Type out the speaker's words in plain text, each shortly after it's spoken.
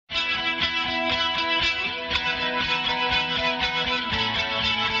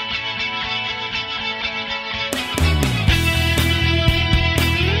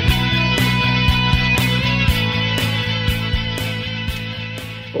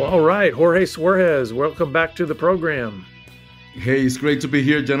Well, all right, Jorge Suarez, welcome back to the program. Hey, it's great to be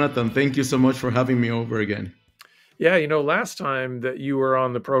here, Jonathan. Thank you so much for having me over again. Yeah, last time that you were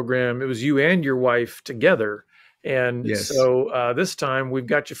on the program, it was you and your wife together. And Yes. so this time we've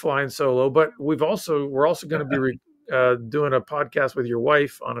got you flying solo, but we're also going to be doing a podcast with your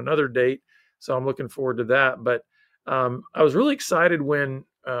wife on another date. So I'm looking forward to that. But I was really excited when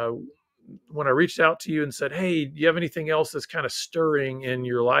I reached out to you and said, "Hey, do you have anything else that's kind of stirring in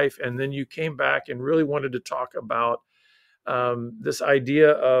your life?" And then you came back and really wanted to talk about this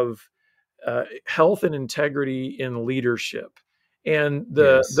idea of health and integrity in leadership. And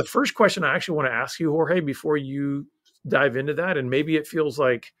the Yes. first question I actually want to ask you, Jorge, before you dive into that, and maybe it feels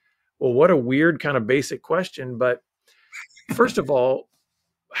like, well, what a weird kind of basic question, but first of all,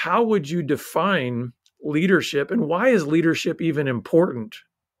 how would you define leadership, and why is leadership even important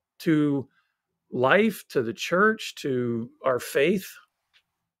to life, to the church, to our faith?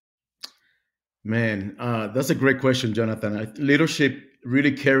 Man, that's a great question, Jonathan. Leadership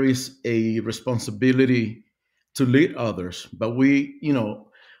really carries a responsibility to lead others, but when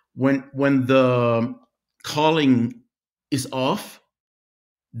the calling is off,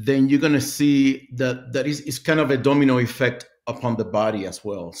 then you're going to see that is kind of a domino effect upon the body as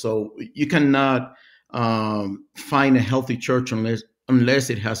well. So you cannot find a healthy church unless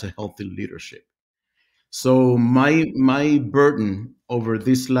it has a healthy leadership. So my burden over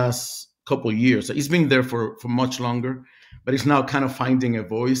this last couple years, it's been there for much longer, but it's now kind of finding a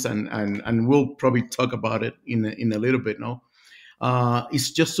voice, and we'll probably talk about it in a little bit. No,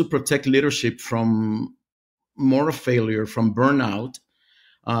 it's just to protect leadership from moral failure, from burnout,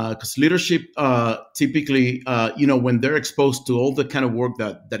 because leadership typically, when they're exposed to all the kind of work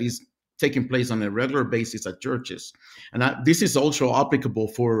that is taking place on a regular basis at churches, and this is also applicable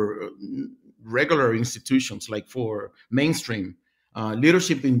for regular institutions, like for mainstream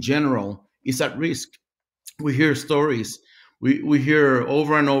leadership in general, is at risk. We hear stories. We hear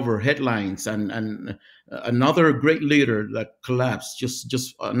over and over headlines, and another great leader that collapsed,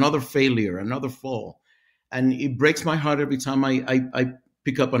 just another failure, another fall, and it breaks my heart every time I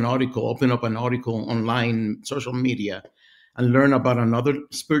pick up an article, open up an article online, social media, and learn about another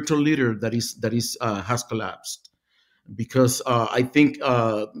spiritual leader that is has collapsed. Because I think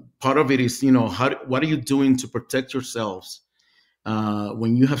part of it is, what are you doing to protect yourselves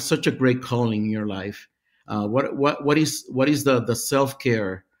when you have such a great calling in your life? What is the self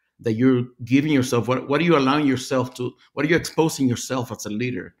care that you're giving yourself? What are you allowing yourself to? What are you exposing yourself as a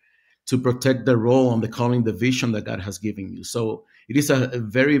leader to protect the role and the calling, the vision that God has given you? So it is a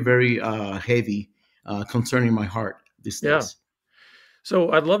very, very heavy concern in my heart these Yeah. days.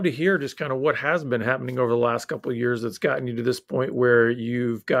 So I'd love to hear just kind of what has been happening over the last couple of years that's gotten you to this point where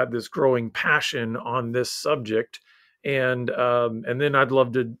you've got this growing passion on this subject, and then I'd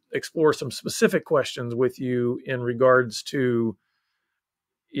love to explore some specific questions with you in regards to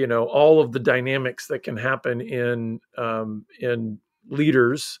all of the dynamics that can happen in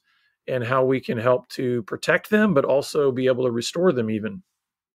leaders and how we can help to protect them, but also be able to restore them even.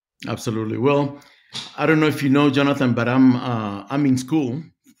 Absolutely. Well, I don't know if you know, Jonathan, but I'm in school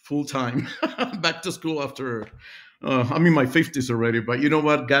full time, back to school after I'm in my 50s already. But you know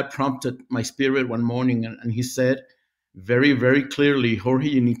what? God prompted my spirit one morning, and He said very, very clearly, Jorge,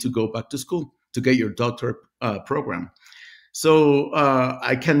 you need to go back to school to get your doctorate program. So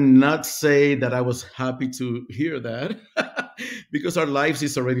I cannot say that I was happy to hear that because our lives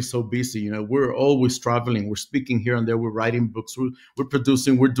is already so busy. We're always traveling. We're speaking here and there. We're writing books. We're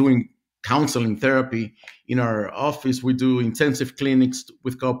producing. We're doing counseling therapy in our office. We do intensive clinics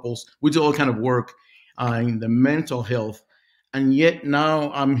with couples. We do all kind of work in the mental health. And yet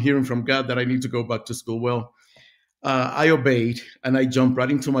now I'm hearing from God that I need to go back to school. Well, I obeyed and I jumped right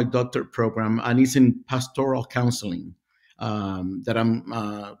into my doctorate program, and it's in pastoral counseling that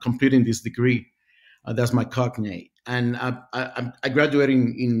I'm completing this degree. That's my cognate, and I graduate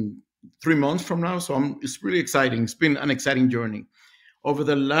in 3 months from now. So it's really exciting. It's been an exciting journey. Over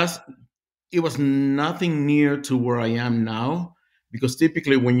the last, it was nothing near to where I am now, because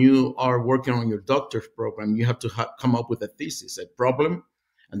typically when you are working on your doctor's program, you have to come up with a thesis, a problem,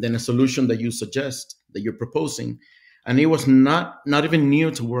 and then a solution that you suggest, that you're proposing. And it was not even near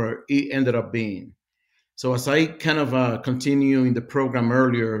to where it ended up being. So as I kind of continue in the program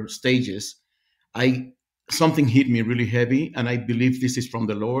earlier stages, I something hit me really heavy, and I believe this is from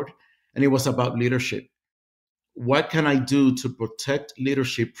the Lord, and it was about leadership. What can I do to protect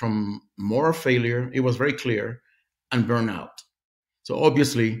leadership from moral failure? It was very clear, and burnout. So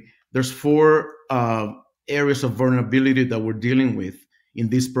obviously, there's four areas of vulnerability that we're dealing with in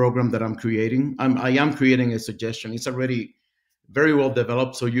this program that I'm creating. I am creating a suggestion. It's already very well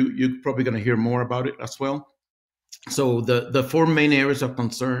developed. So you're probably going to hear more about it as well. So the four main areas of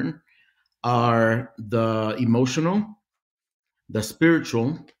concern are the emotional, the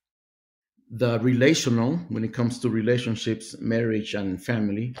spiritual, the relational, when it comes to relationships, marriage, and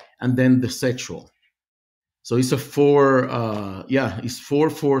family, and then the sexual. So it's a four, it's four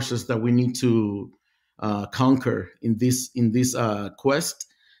forces that we need to conquer in this quest,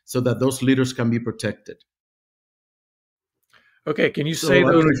 so that those leaders can be protected. Okay, can you So say I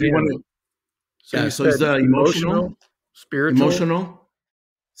don't those know if you again? want to. So Yeah. you So it's said the emotional, spiritual, emotional,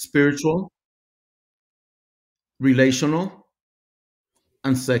 spiritual, relational,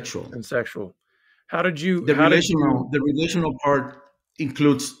 and sexual. and sexual. How did you The how did you relational, the relational part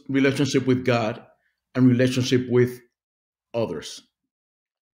includes relationship with God and relationship with others.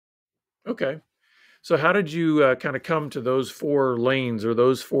 Okay. So how did you kind of come to those four lanes or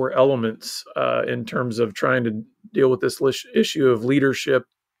those four elements in terms of trying to deal with this issue of leadership,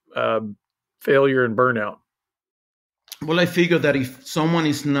 uh, failure, and burnout? Well, I figure that if someone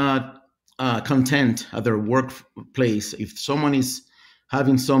is not content at their workplace, if someone is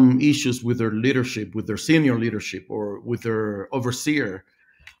having some issues with their leadership, with their senior leadership, or with their overseer,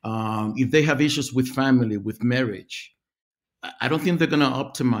 if they have issues with family, with marriage, I don't think they're going to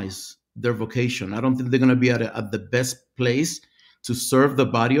optimize their vocation. I don't think they're going to be at the best place to serve the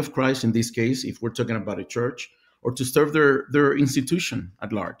body of Christ, in this case, if we're talking about a church, or to serve their institution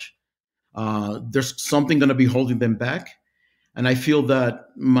at large. There's something going to be holding them back. And I feel that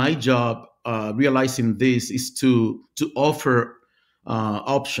my job, realizing this, is to offer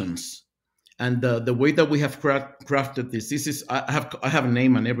options. And the way that we have crafted this is I have a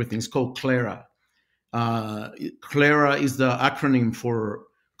name and everything. It's called Clara. Clara is the acronym for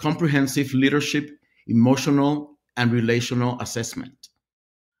Comprehensive Leadership, Emotional, and Relational Assessment.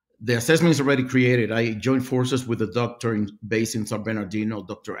 The assessment is already created. I joined forces with a doctor based in San Bernardino,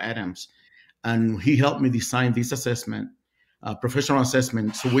 Dr. Adams, and he helped me design this assessment, professional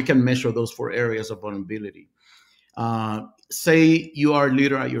assessment, so we can measure those four areas of vulnerability. Say you are a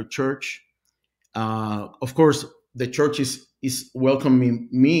leader at your church. Of course, the church is welcoming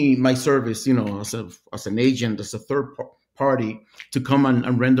me, my service, as an agent, as a third party, to come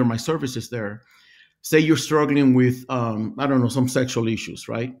and render my services there. Say you're struggling with, I don't know, some sexual issues,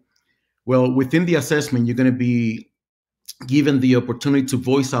 right? Well, within the assessment, you're going to be given the opportunity to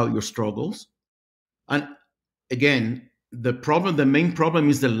voice out your struggles. And again, the main problem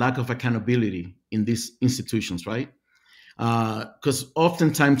is the lack of accountability in these institutions, right? Because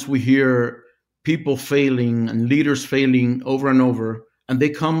oftentimes we hear people failing and leaders failing over and over, and they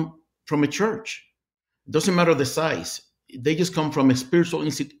come from a church. It doesn't matter the size. They just come from a spiritual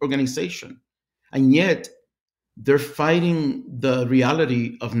organization. And yet they're fighting the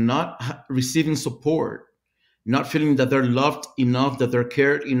reality of not receiving support, not feeling that they're loved enough, that they're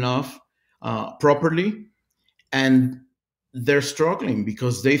cared enough properly. And they're struggling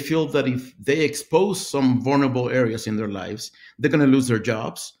because they feel that if they expose some vulnerable areas in their lives, they're going to lose their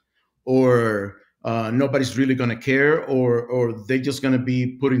jobs, or nobody's really going to care, or they're just going to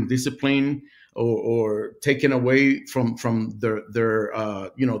be put in discipline, or taken away from their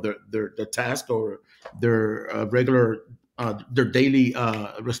task, or their regular their daily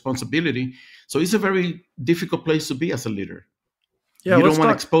responsibility. So it's a very difficult place to be as a leader. Yeah, You don't let's want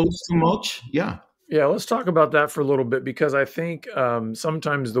to talk. expose too much. Yeah. Yeah, let's talk about that for a little bit because I think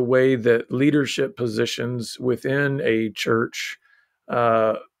sometimes the way that leadership positions within a church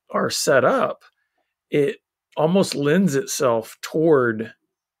uh, are set up, it almost lends itself toward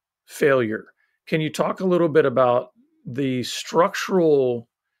failure. Can you talk a little bit about the structural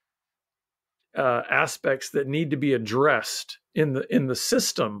aspects that need to be addressed in the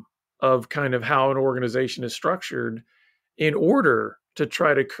system of kind of how an organization is structured in order to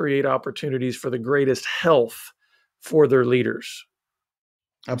try to create opportunities for the greatest health for their leaders?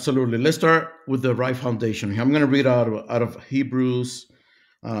 Absolutely. Let's start with the right foundation. I'm going to read out of Hebrews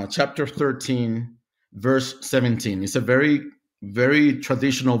chapter 13, verse 17. It's a very, very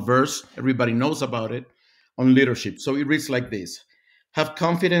traditional verse. Everybody knows about it on leadership. So it reads like this: Have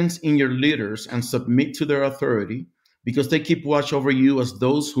confidence in your leaders and submit to their authority, because they keep watch over you as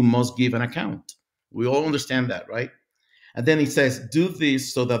those who must give an account. We all understand that, right? And then it says, Do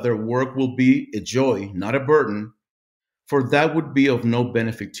this so that their work will be a joy, not a burden, for that would be of no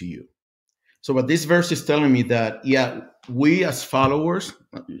benefit to you. So what this verse is telling me, that yeah, we as followers,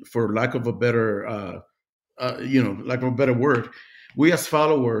 for lack of a better lack of a better word, we as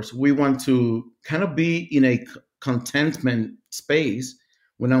followers, we want to kind of be in a contentment space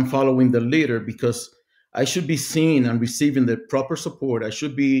when I'm following the leader, because I should be seeing and receiving the proper support. I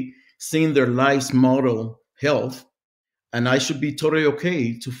should be seeing their lives model health, and I should be totally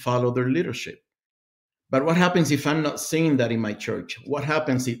okay to follow their leadership. But what happens if I'm not seeing that in my church? What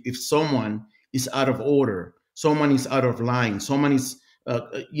happens if someone is out of order, someone is out of line, someone is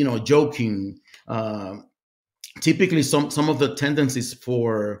joking? Typically, some of the tendencies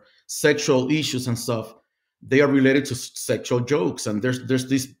for sexual issues and stuff, they are related to sexual jokes. And there's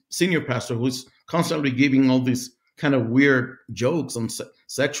this senior pastor who's constantly giving all these kind of weird jokes on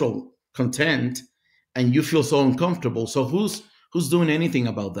sexual content, and you feel so uncomfortable. So who's doing anything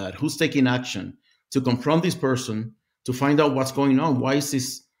about that? Who's taking action to confront this person, to find out what's going on? Why is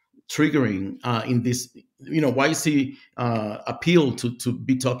this triggering in this? Why is he appealed to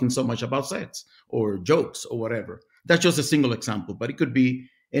be talking so much about sex or jokes or whatever? That's just a single example, but it could be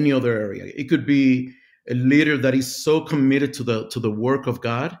any other area. It could be a leader that is so committed to the work of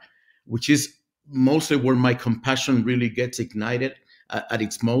God, which is mostly where my compassion really gets ignited at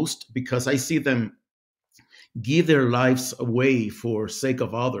its most, because I see them give their lives away for sake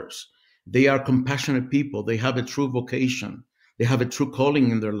of others. They are compassionate people. They have a true vocation. They have a true calling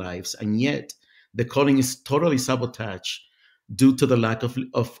in their lives, and yet the calling is totally sabotaged due to the lack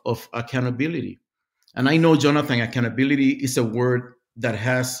of accountability. And I know, Jonathan, accountability is a word that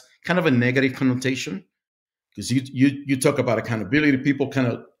has kind of a negative connotation, because you talk about accountability, people kind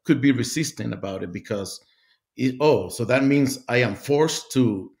of could be resistant about it, because so that means I am forced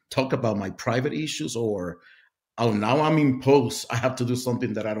to talk about my private issues, or now I'm imposed, I have to do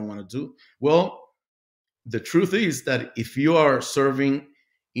something that I don't want to do. Well, the truth is that if you are serving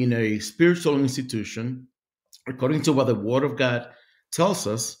in a spiritual institution, according to what the Word of God tells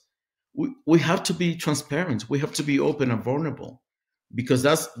us, we have to be transparent. We have to be open and vulnerable, because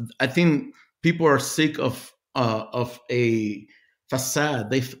I think people are sick of a facade.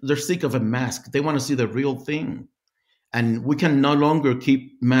 They're sick of a mask. They want to see the real thing, and we can no longer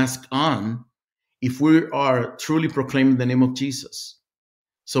keep mask on if we are truly proclaiming the name of Jesus.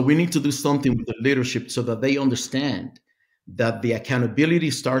 So we need to do something with the leadership so that they understand that the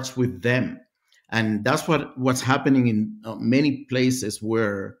accountability starts with them. And that's what's happening in many places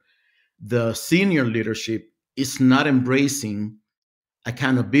where the senior leadership is not embracing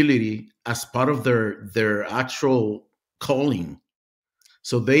accountability as part of their actual calling.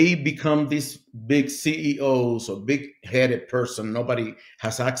 So they become these big CEOs or big headed person. Nobody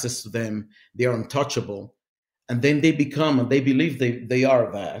has access to them. They are untouchable. And then they become, and they believe they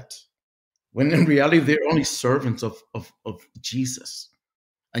are that, when in reality, they're only servants of Jesus.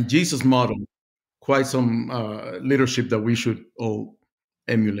 And Jesus modeled quite some leadership that we should all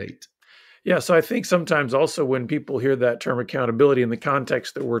emulate. Yeah, so I think sometimes also when people hear that term accountability in the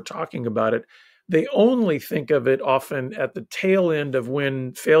context that we're talking about it, they only think of it often at the tail end of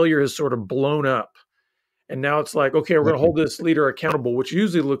when failure has sort of blown up. And now it's like, okay, we're going to Exactly. hold this leader accountable, which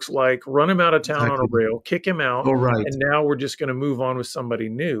usually looks like run him out of town on a Exactly. rail, kick him out, So right. and now we're just going to move on with somebody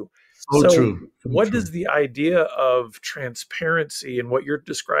new. So So, true. So what true. does the idea of transparency and what you're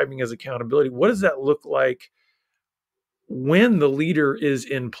describing as accountability, what does that look like when the leader is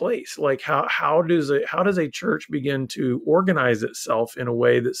in place? Like how does a church begin to organize itself in a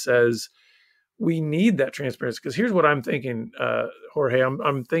way that says we need that transparency? Because here's what I'm thinking, Jorge.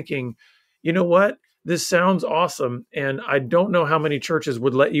 I'm thinking, you know what? This sounds awesome, and I don't know how many churches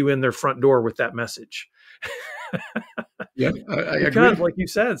would let you in their front door with that message. Yeah, I Because, agree. like you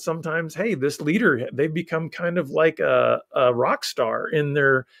said, sometimes, hey, this leader, they've become kind of like a rock star in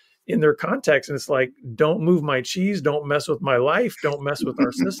their context, and it's like, don't move my cheese, don't mess with my life, don't mess with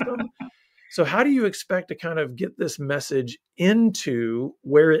our system. So, how do you expect to kind of get this message into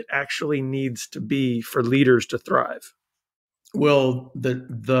where it actually needs to be for leaders to thrive? Well,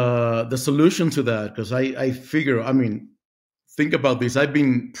 the solution to that, because I figure, I mean, think about this. I've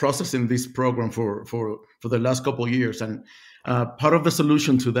been processing this program for the last couple of years, and part of the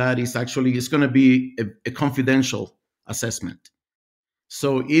solution to that is actually it's going to be a confidential assessment.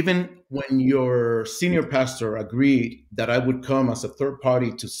 So even when your senior pastor agreed that I would come as a third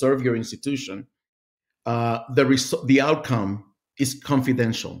party to serve your institution, the outcome is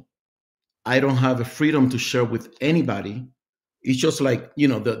confidential. I don't have a freedom to share with anybody. It's just like,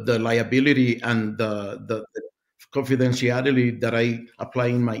 the liability and the confidentiality that I apply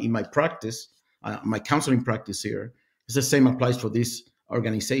in my practice, my counseling practice here. It's the same applies for this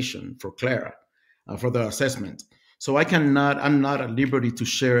organization, for Clara, for the assessment. So I'm not at liberty to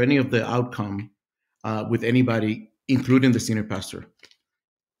share any of the outcome with anybody, including the senior pastor.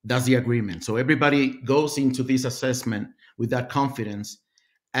 That's the agreement. So everybody goes into this assessment with that confidence,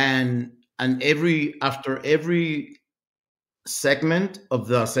 and after every segment of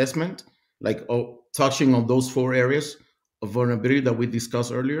the assessment, like touching on those four areas of vulnerability that we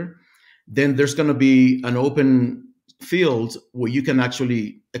discussed earlier, then there's going to be an open field where you can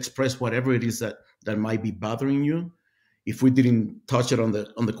actually express whatever it is that might be bothering you. If we didn't touch it on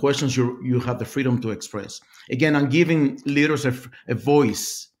the questions, you have the freedom to express. Again, I'm giving leaders a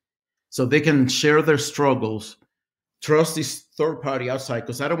voice so they can share their struggles, trust this third party outside,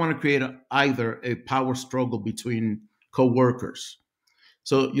 because I don't want to create either a power struggle between co-workers.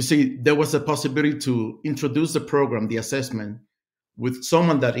 So you see, there was a possibility to introduce the program, the assessment, with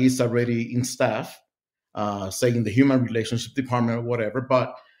someone that is already in staff, say in the human relationship department or whatever,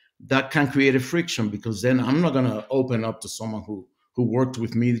 but that can create a friction, because then I'm not going to open up to someone who worked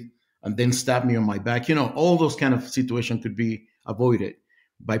with me and then stab me on my back. All those kind of situations could be avoided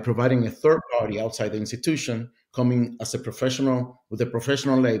by providing a third party outside the institution coming as a professional with a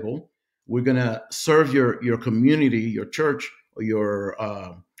professional label. We're going to serve your community, your church, or your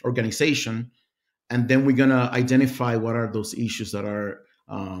organization, and then we're going to identify what are those issues that are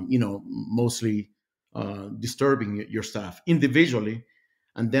mostly disturbing your staff individually.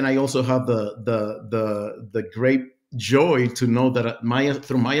 And then I also have the great joy to know that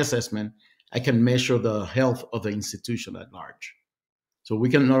through my assessment, I can measure the health of the institution at large. So we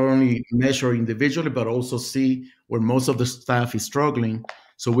can not only measure individually, but also see where most of the staff is struggling.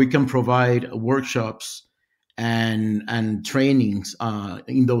 So we can provide workshops and trainings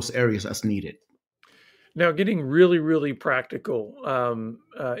in those areas as needed. Now, getting really, really practical,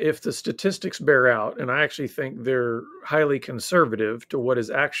 if the statistics bear out, and I actually think they're highly conservative to what is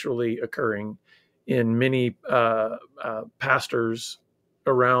actually occurring in many pastors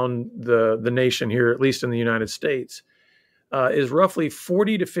around the nation here, at least in the United States, is roughly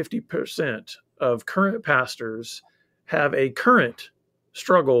 40 to 50% of current pastors have a current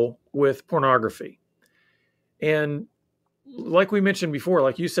struggle with pornography. And like we mentioned before,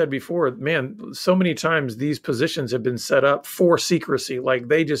 like you said before, man, so many times these positions have been set up for secrecy. Like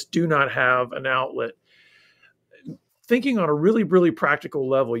they just do not have an outlet. Thinking on a really, really practical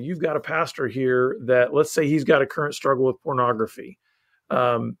level, you've got a pastor here that, let's say he's got a current struggle with pornography.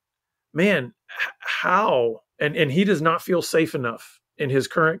 Man, how? And he does not feel safe enough in his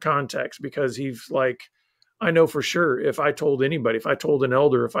current context, because he's like, I know for sure if I told anybody, if I told an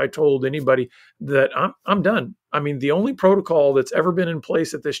elder, if I told anybody, that I'm done. I mean, the only protocol that's ever been in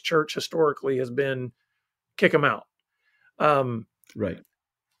place at this church historically has been kick them out. Right.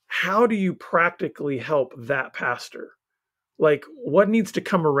 How do you practically help that pastor? Like, what needs to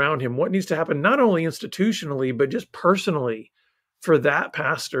come around him? What needs to happen, not only institutionally, but just personally, for that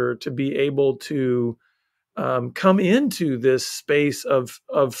pastor to be able to come into this space of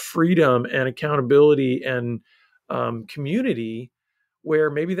freedom and accountability and community,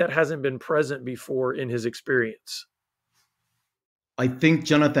 where maybe that hasn't been present before in his experience? I think,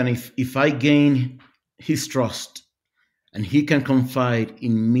 Jonathan, if I gain his trust and he can confide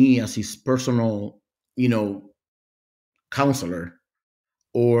in me as his personal, counselor,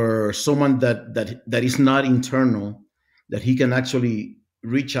 or someone that is not internal, that he can actually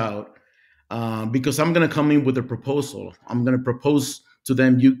reach out, because I'm going to come in with a proposal. I'm going to propose to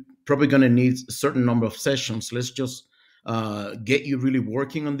them, you probably going to need a certain number of sessions. Let's just get you really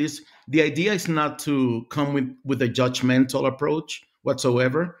working on this. The idea is not to come with a judgmental approach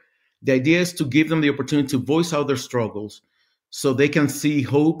whatsoever. The idea is to give them the opportunity to voice out their struggles so they can see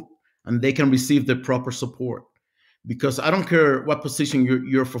hope and they can receive the proper support. Because I don't care what position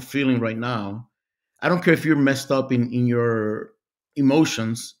you're fulfilling right now. I don't care if you're messed up in your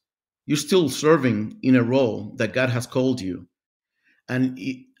emotions. You're still serving in a role that God has called you. And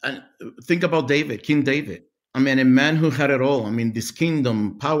think about David, King David. I mean, a man who had it all. I mean, this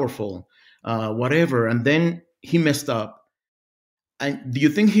kingdom, powerful, whatever. And then he messed up. And do you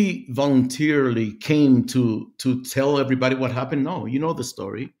think he voluntarily came to tell everybody what happened? No, you know the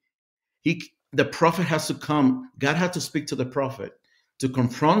story. The prophet has to come. God had to speak to the prophet to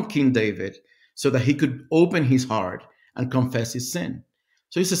confront King David so that he could open his heart and confess his sin.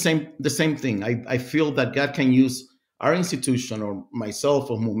 So it's the same thing. I feel that God can use our institution or myself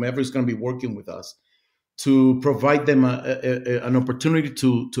or whomever is going to be working with us to provide them an opportunity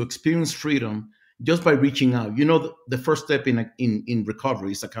to experience freedom just by reaching out. The first step in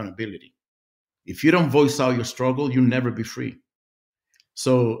recovery is accountability. If you don't voice out your struggle, you'll never be free.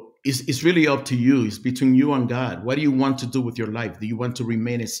 So it's really up to you. It's between you and God. What do you want to do with your life? Do you want to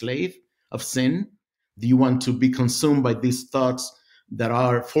remain a slave of sin? Do you want to be consumed by these thoughts that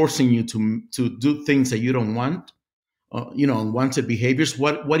are forcing you to do things that you don't want? Unwanted behaviors.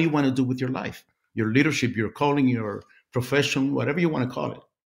 What do you want to do with your life? Your leadership, your calling, your profession, whatever you want to call it.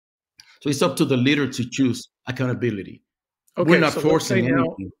 So it's up to the leader to choose accountability. Okay, We're not so let's say forcing now,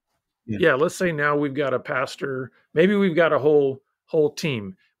 anything. yeah, let's say now we've got a pastor, maybe we've got a whole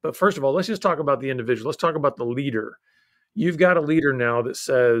team. But first of all, let's just talk about the individual. Let's talk about the leader. you've got a leader now that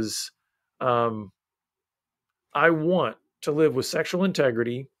says, um, I want to live with sexual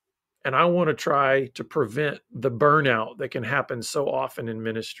integrity, and I want to try to prevent the burnout that can happen so often in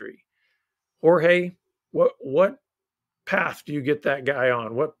ministry. Jorge, what path do you get that guy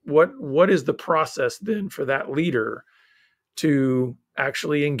on? What is the process then for that leader to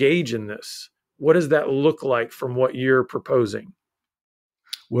actually engage in this? What does that look like from what you're proposing?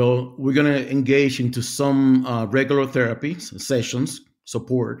 Well, we're going to engage into some regular therapy sessions,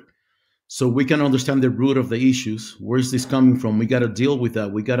 support, so we can understand the root of the issues. Where is this coming from? We got to deal with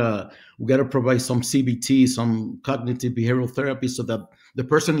that. We got to provide some CBT, some cognitive behavioral therapy, so that the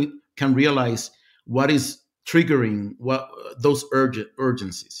person can realize what is triggering what those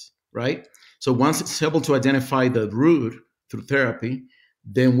urgencies, right? So once it's able to identify the root through therapy,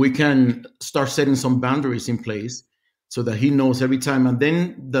 then we can start setting some boundaries in place so that he knows every time. And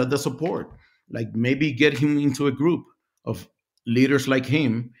then the support, like maybe get him into a group of leaders like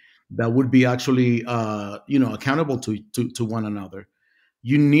him that would be actually accountable to one another.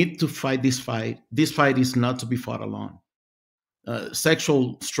 You need to fight this fight. This fight is not to be fought alone.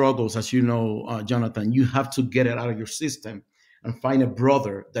 Sexual struggles, as you know, Jonathan, you have to get it out of your system and find a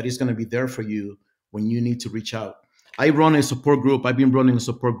brother that is going to be there for you when you need to reach out. I run a support group. I've been running a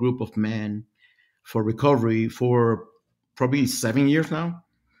support group of men for recovery for probably 7 years now.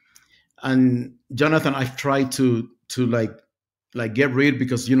 And Jonathan, I've tried to like get rid,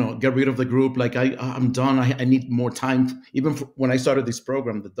 because get rid of the group. Like I'm done. I need more time. Even when I started this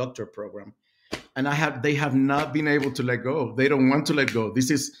program, the doctor program, and they have not been able to let go. They don't want to let go. This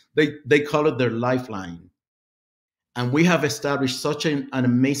is they call it their lifeline. And we have established such an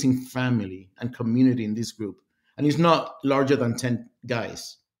amazing family and community in this group. And it's not larger than 10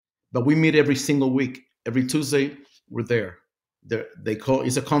 guys, but we meet every single week. Every Tuesday, we're there. They call,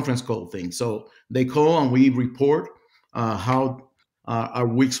 it's a conference call thing. So they call and we report how our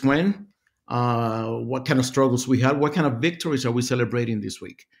weeks went, what kind of struggles we had, what kind of victories are we celebrating this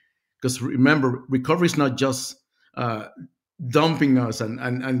week. Because remember, recovery is not just dumping us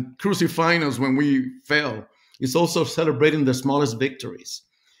and crucifying us when we fail. It's also celebrating the smallest victories.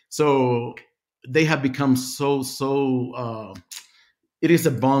 So they have become so. It is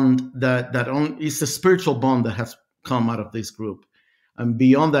a bond it's a spiritual bond that has come out of this group, and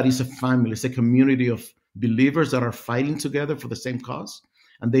beyond that, it's a family. It's a community of believers that are fighting together for the same cause,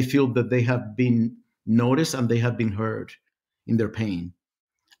 and they feel that they have been noticed and they have been heard in their pain.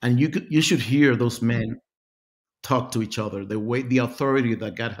 And you should hear those men talk to each other. The authority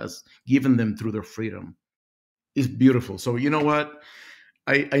that God has given them through their freedom is beautiful. So you know what?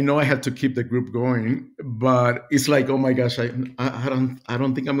 I know I had to keep the group going, but it's like, oh my gosh, I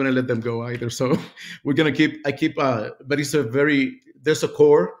don't think I'm gonna let them go either. So we're gonna keep but there's a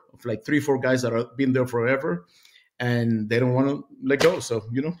core of like 3-4 guys that have been there forever, and they don't want to let go. So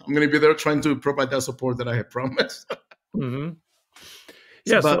I'm gonna be there trying to provide that support that I have promised. Mm-hmm.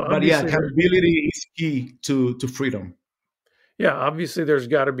 So, Yeah. So but yeah, obviously, accountability is key to freedom. yeah, obviously there's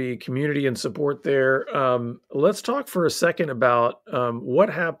got to be community and support there. Let's talk for a second about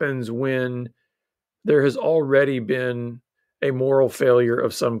what happens when there has already been a moral failure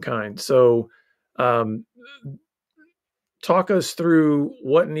of some kind. So, um, talk us through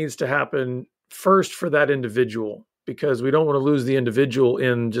what needs to happen first for that individual, because we don't want to lose the individual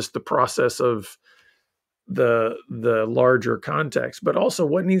in just the process of the larger context, but also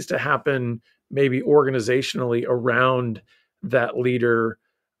what needs to happen maybe organizationally around that leader,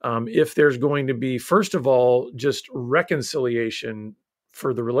 if there's going to be, first of all, just reconciliation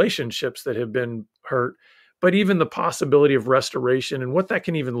for the relationships that have been hurt, but even the possibility of restoration and what that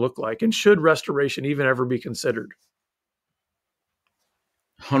can even look like, and should restoration even ever be considered.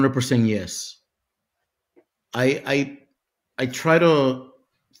 100% yes. I try to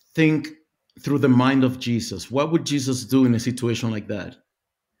think through the mind of Jesus. What would Jesus do in a situation like that?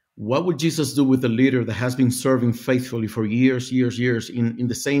 What would Jesus do with a leader that has been serving faithfully for years in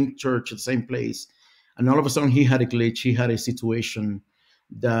the same church, the same place? And all of a sudden he had a glitch, he had a situation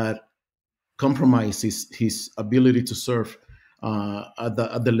that compromised his ability to serve at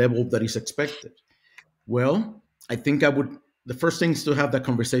the level that is expected. Well, I think the first thing is to have that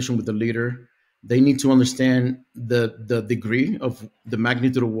conversation with the leader. They need to understand the degree of the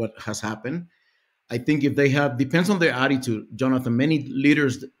magnitude of what has happened. I think if they have, depends on their attitude, Jonathan. Many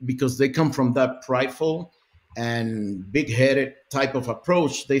leaders, because they come from that prideful and big-headed type of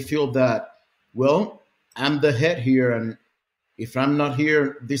approach, they feel that, well, I'm the head here, and if I'm not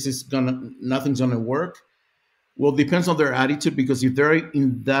here, nothing's gonna work. Well, depends on their attitude, because if they're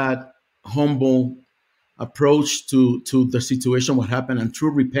in that humble approach to the situation, what happened, and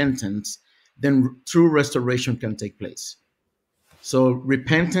true repentance, then true restoration can take place. So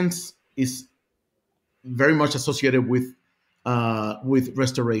repentance is very much associated with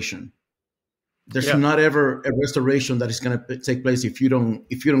restoration. There's Yeah. not ever a restoration that is going to take place if you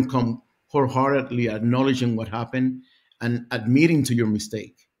don't come wholeheartedly acknowledging what happened and admitting to your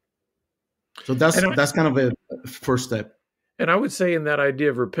mistake. So that's And I, that's kind of a first step. And I would say in that idea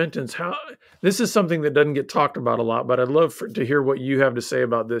of repentance, how this is something that doesn't get talked about a lot, but I'd love to hear what you have to say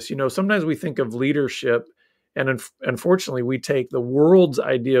about this. Sometimes we think of leadership, and unfortunately, we take the world's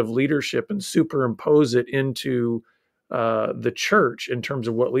idea of leadership and superimpose it into the church in terms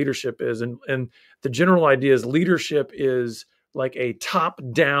of what leadership is. And the general idea is leadership is like a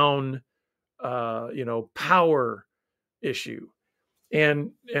top-down, power issue,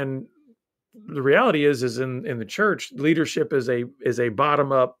 and the reality is in the church, leadership is a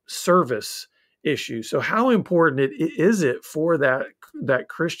bottom up service issue. So how important is it for that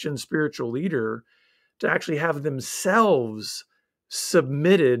Christian spiritual leader to actually have themselves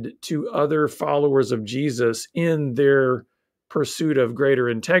submitted to other followers of Jesus in their pursuit of greater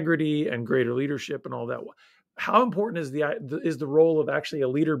integrity and greater leadership and all that? How important is the role of actually a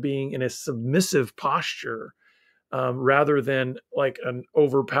leader being in a submissive posture, rather than like an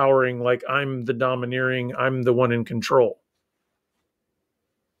overpowering, like I'm the domineering, I'm the one in control.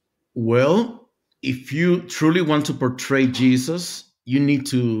 Well, if you truly want to portray Jesus, you need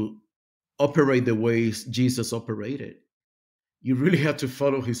to operate the ways Jesus operated. You really have to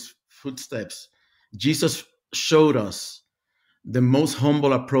follow his footsteps. Jesus showed us the most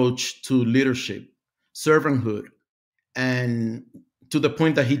humble approach to leadership, servanthood, and to the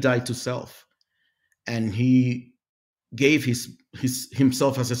point that he died to self. And he gave his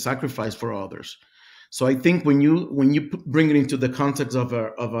himself as a sacrifice for others. So I think when you bring it into the context of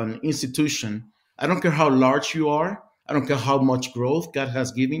an institution, I don't care how large you are, I don't care how much growth God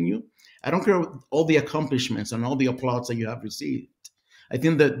has given you, I don't care all the accomplishments and all the applause that you have received. I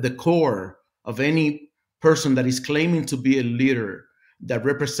think that the core of any person that is claiming to be a leader that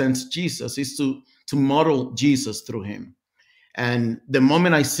represents Jesus is to model Jesus through him. And the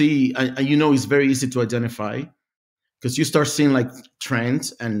moment I see, it's very easy to identify because you start seeing like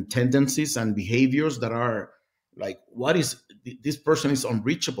trends and tendencies and behaviors that are like, what is this person is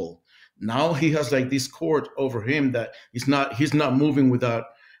unreachable. Now he has like this cord over him that he's not moving without.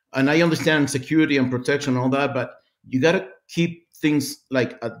 And I understand security and protection and all that, but you got to keep things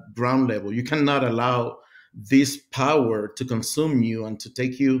like at ground level. You cannot allow this power to consume you and to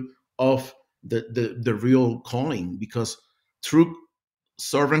take you off the real calling, because true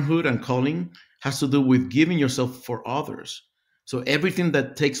servanthood and calling has to do with giving yourself for others. So everything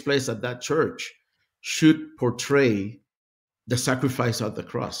that takes place at that church should portray the sacrifice of the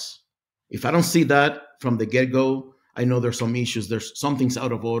cross. If I don't see that from the get-go, I know there's some issues. There's something's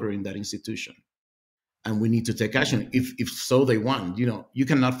out of order in that institution. And we need to take action. If so they want. You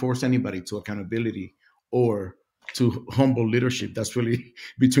cannot force anybody to accountability or to humble leadership. That's really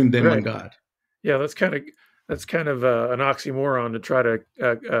between them and Right. God. Yeah, that's kind of an oxymoron to try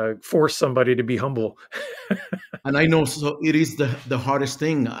to force somebody to be humble. And I know, so it is the hardest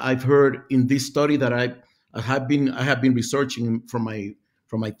thing I've heard in this study that I have been researching for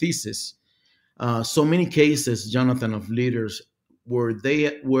my thesis. So many cases, Jonathan, of leaders where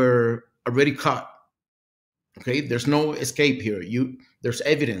they were already caught. Okay, there's no escape here. There's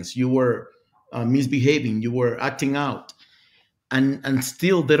evidence. You were misbehaving. You were acting out, and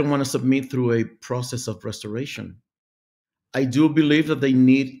still they don't want to submit through a process of restoration. I do believe that they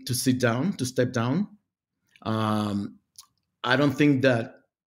need to sit down, to step down. Um, I don't think that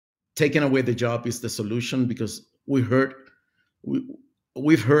taking away the job is the solution, because we,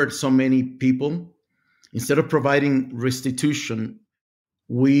 we've heard so many people, instead of providing restitution,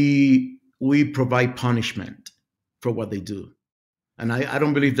 we provide punishment for what they do. And I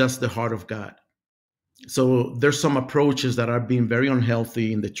don't believe that's the heart of God. So there's some approaches that are being very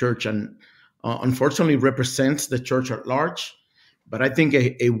unhealthy in the church, and unfortunately represents the church at large. But I think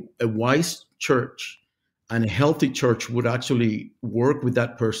a wise church and a healthy church would actually work with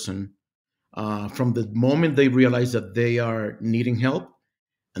that person from the moment they realize that they are needing help,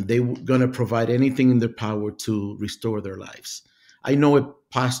 and they're going to provide anything in their power to restore their lives. I know a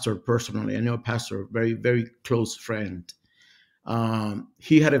pastor personally. I know a pastor, very, very close friend.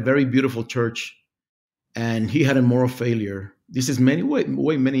 He had a very beautiful church, and he had a moral failure. This is many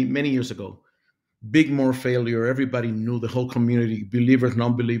years ago. Big moral failure. Everybody knew, the whole community, believers,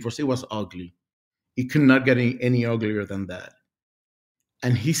 non-believers. It was ugly. It could not get any uglier than that.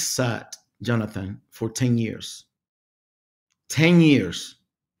 And he sat, Jonathan, for 10 years. 10 years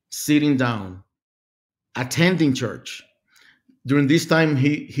sitting down, attending church. During this time,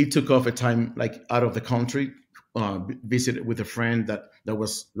 he took off a time like out of the country, visited with a friend that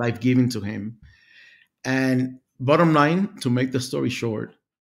was life giving to him. And bottom line, to make the story short,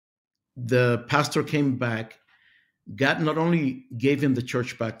 the pastor came back. God not only gave him the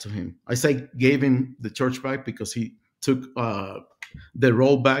church back to him. I say gave him the church back because he took the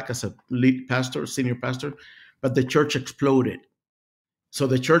role back as a lead pastor, senior pastor, but the church exploded. So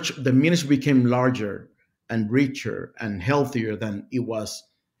the ministry became larger and richer and healthier than it was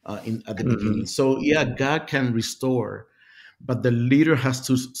at the beginning. Mm-hmm. So yeah, God can restore, but the leader has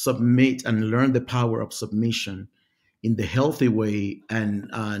to submit and learn the power of submission in the healthy way, and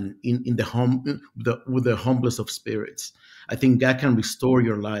in the home with the humblest of spirits. I think God can restore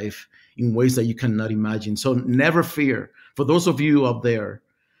your life in ways that you cannot imagine. So never fear. For those of you out there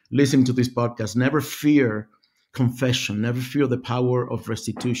listening to this podcast, never fear confession, never fear the power of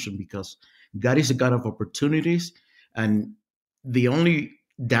restitution, because God is a God of opportunities, and the only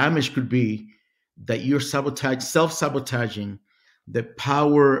damage could be that you're self-sabotaging the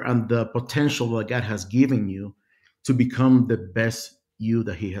power and the potential that God has given you to become the best you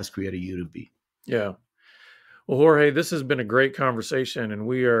that He has created you to be. Yeah. Well, Jorge, this has been a great conversation, and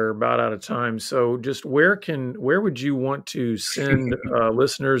we are about out of time. So, just where would you want to send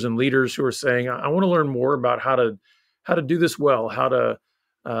listeners and leaders who are saying, "I want to learn more about how to do this well, how to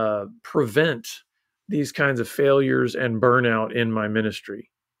prevent these kinds of failures and burnout in my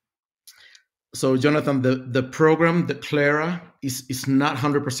ministry"? So, Jonathan, the program, the Clara, is not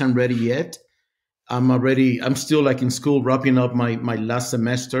 100% ready yet. I'm still like in school, wrapping up my last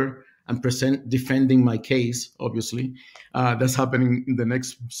semester and defending my case. Obviously, that's happening in the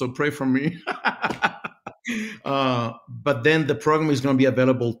next. So pray for me. But then the program is going to be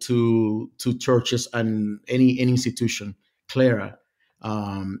available to churches and any institution. Clara.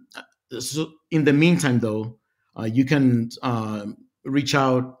 Um, so in the meantime, though, you can reach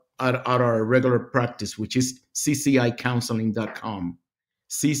out at our regular practice, which is ccicounseling.com.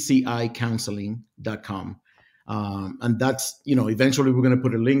 ccicounseling.com. And that's, eventually we're going to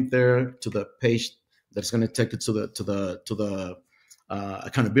put a link there to the page that's going to take it to the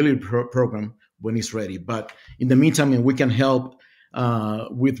accountability program when it's ready. But in the meantime, we can help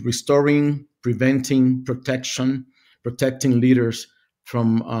with restoring, preventing, protecting leaders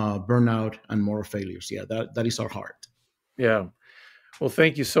from burnout and moral failures. Yeah, that is our heart. Yeah. Well,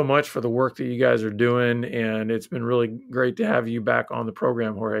 thank you so much for the work that you guys are doing, and it's been really great to have you back on the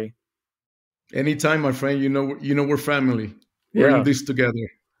program, Jorge. Anytime, my friend. We're family. We're in Yeah, this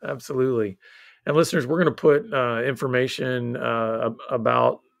together. absolutely. And listeners, we're going to put information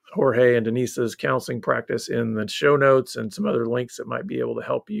about Jorge and Denise's counseling practice in the show notes, and some other links that might be able to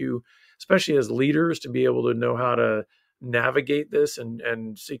help you, especially as leaders, to be able to know how to navigate this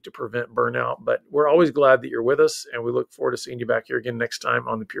and seek to prevent burnout. But we're always glad that you're with us, and we look forward to seeing you back here again next time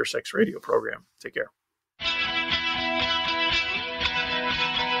on the Pure Sex Radio program. Take care.